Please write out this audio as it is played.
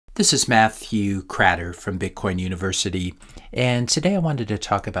This is Matthew Cratter from Bitcoin University, and today I wanted to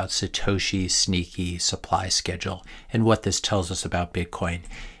talk about Satoshi's sneaky supply schedule and what this tells us about Bitcoin.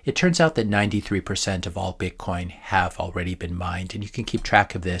 It turns out that 93% of all Bitcoin have already been mined, and you can keep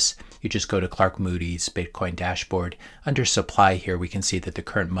track of this. You just go to Clark Moody's Bitcoin dashboard. Under supply here, we can see that the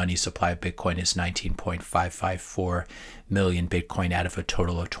current money supply of Bitcoin is 19.554 million Bitcoin out of a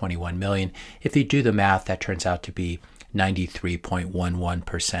total of 21 million. If you do the math, that turns out to be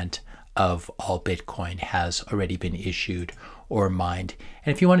 93.11% of all Bitcoin has already been issued or mined.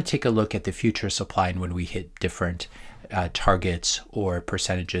 And if you want to take a look at the future supply and when we hit different targets or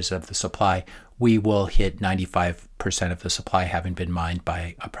percentages of the supply, we will hit 95% of the supply having been mined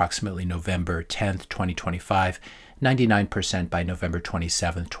by approximately November 10th, 2025, 99% by November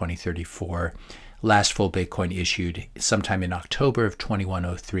 27th, 2034. Last full Bitcoin issued sometime in October of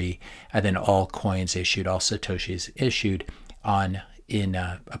 2103, and then all coins issued, all Satoshis issued in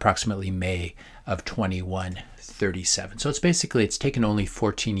approximately May of 2137. So it's taken only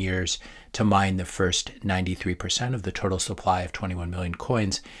 14 years to mine the first 93% of the total supply of 21 million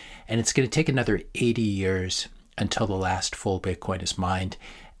coins, and it's going to take another 80 years until the last full Bitcoin is mined,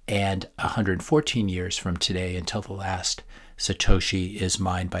 and 114 years from today until the last Satoshi is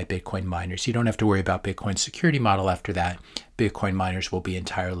mined by Bitcoin miners. You don't have to worry about Bitcoin's security model after that. Bitcoin miners will be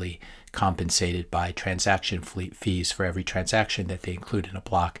entirely compensated by transaction fees for every transaction that they include in a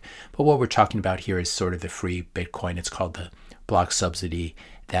block. But what we're talking about here is sort of the free Bitcoin. It's called the block subsidy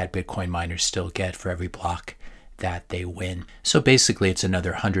that Bitcoin miners still get for every block that they win. So basically, it's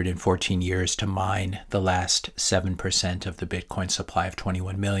another 114 years to mine the last 7% of the Bitcoin supply of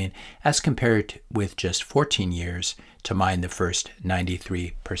 21 million, as compared with just 14 years to mine the first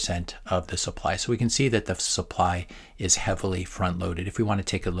 93% of the supply. So we can see that the supply is heavily front-loaded. If we want to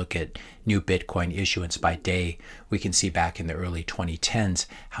take a look at new Bitcoin issuance by day, we can see back in the early 2010s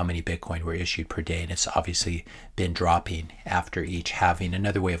how many Bitcoin were issued per day, and it's obviously been dropping after each halving.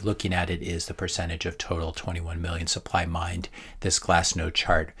 Another way of looking at it is the percentage of total 21 million supply mined, this Glassnode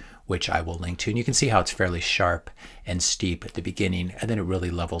chart, which I will link to. And you can see how it's fairly sharp and steep at the beginning, and then it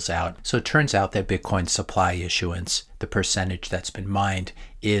really levels out. So it turns out that Bitcoin supply issuance, the percentage that's been mined,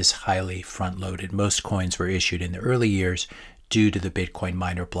 is highly front-loaded. Most coins were issued in the early years due to the Bitcoin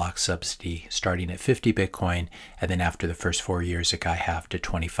miner block subsidy starting at 50 Bitcoin, and then after the first 4 years, it got halved to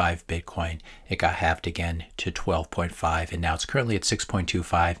 25 Bitcoin. It got halved again to 12.5, and now it's currently at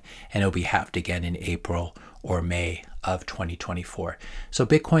 6.25, and it'll be halved again in April or May of 2024. So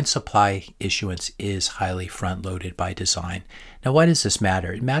Bitcoin supply issuance is highly front-loaded by design. Now, why does this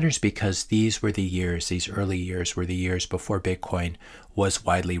matter? It matters because these early years were the years before Bitcoin was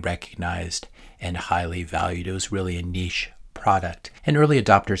widely recognized and highly valued. It was really a niche product. And early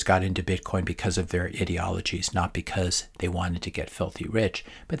adopters got into Bitcoin because of their ideologies, not because they wanted to get filthy rich,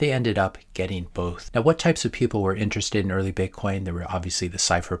 but they ended up getting both. Now, what types of people were interested in early Bitcoin? There were obviously the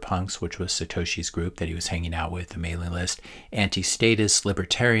cypherpunks, which was Satoshi's group that he was hanging out with, the mailing list, anti-statist,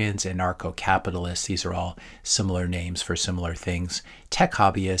 libertarians, anarcho-capitalists. These are all similar names for similar things. Tech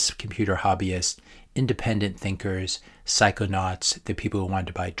hobbyists, computer hobbyists, independent thinkers, psychonauts, the people who wanted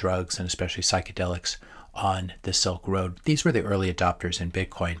to buy drugs and especially psychedelics on the Silk Road. These were the early adopters in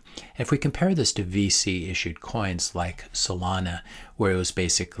Bitcoin. And if we compare this to VC issued coins like Solana, where it was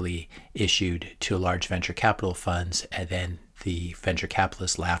basically issued to large venture capital funds, and then the venture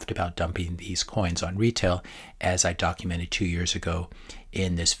capitalists laughed about dumping these coins on retail, as I documented 2 years ago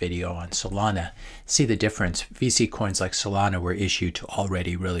in this video on Solana. See the difference. VC coins like Solana were issued to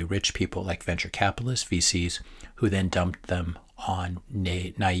already really rich people like venture capitalists, VCs, who then dumped them on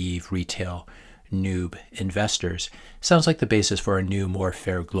naive retail noob investors. Sounds like the basis for a new, more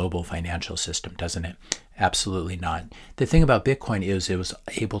fair global financial system, doesn't it? Absolutely not. The thing about Bitcoin is it was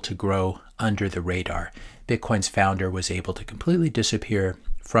able to grow under the radar. Bitcoin's founder was able to completely disappear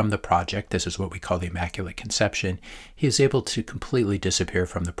from the project. This is what we call the Immaculate Conception. He is able to completely disappear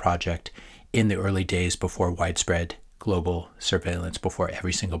from the project in the early days before widespread global surveillance, before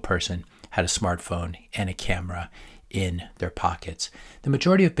every single person had a smartphone and a camera in their pockets. The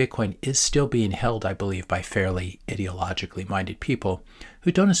majority of Bitcoin is still being held, I believe, by fairly ideologically minded people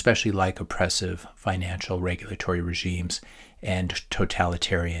who don't especially like oppressive financial regulatory regimes and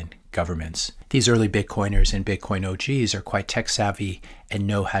totalitarian governments. These early Bitcoiners and Bitcoin OGs are quite tech savvy and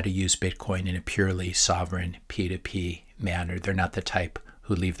know how to use Bitcoin in a purely sovereign P2P manner. They're not the type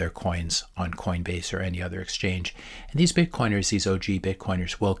who leave their coins on Coinbase or any other exchange. And these Bitcoiners, these OG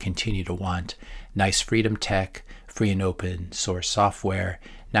Bitcoiners, will continue to want nice freedom tech, free and open source software,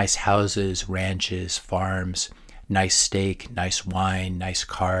 nice houses, ranches, farms, nice steak, nice wine, nice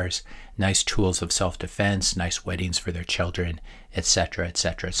cars, nice tools of self-defense, nice weddings for their children, etc.,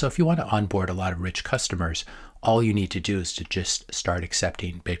 etc. So if you want to onboard a lot of rich customers, all you need to do is to just start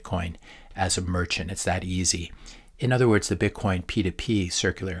accepting Bitcoin as a merchant. It's that easy. In other words, the Bitcoin P2P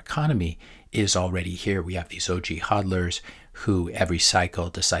circular economy is already here. We have these OG hodlers who every cycle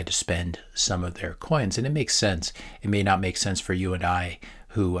decide to spend some of their coins, and it makes sense. It may not make sense for you and I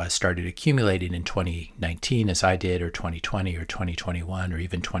who started accumulating in 2019 as I did, or 2020 or 2021 or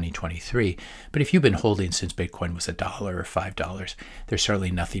even 2023. But if you've been holding since Bitcoin was $1 or $5, there's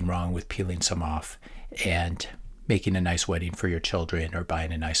certainly nothing wrong with peeling some off and making a nice wedding for your children, or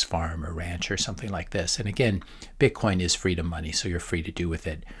buying a nice farm or ranch or something like this. And again, Bitcoin is freedom money, so you're free to do with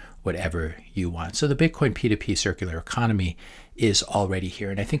it whatever you want. So the Bitcoin P2P circular economy is already here,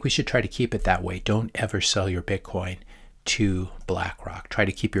 and I think we should try to keep it that way. Don't ever sell your Bitcoin to BlackRock. Try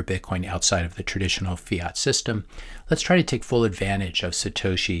to keep your Bitcoin outside of the traditional fiat system. Let's try to take full advantage of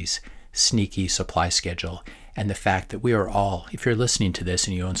Satoshi's sneaky supply schedule and the fact that we are all, if you're listening to this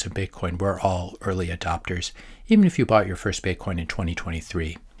and you own some Bitcoin, we're all early adopters, even if you bought your first Bitcoin in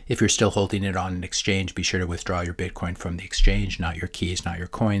 2023. If you're still holding it on an exchange, be sure to withdraw your Bitcoin from the exchange, not your keys, not your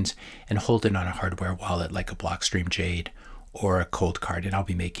coins, and hold it on a hardware wallet like a Blockstream Jade or a Cold Card. And I'll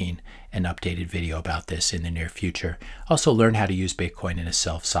be making an updated video about this in the near future. Also, learn how to use Bitcoin in a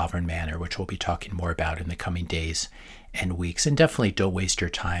self-sovereign manner, which we'll be talking more about in the coming days and weeks. And definitely don't waste your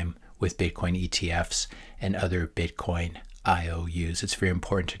time with Bitcoin ETFs and other Bitcoin IOUs. It's very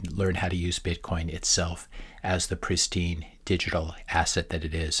important to learn how to use Bitcoin itself as the pristine digital asset that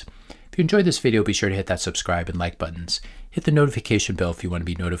it is. If you enjoyed this video, be sure to hit that subscribe and like buttons. Hit the notification bell if you want to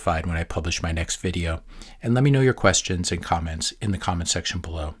be notified when I publish my next video. And let me know your questions and comments in the comment section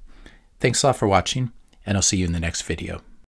below. Thanks a lot for watching, and I'll see you in the next video.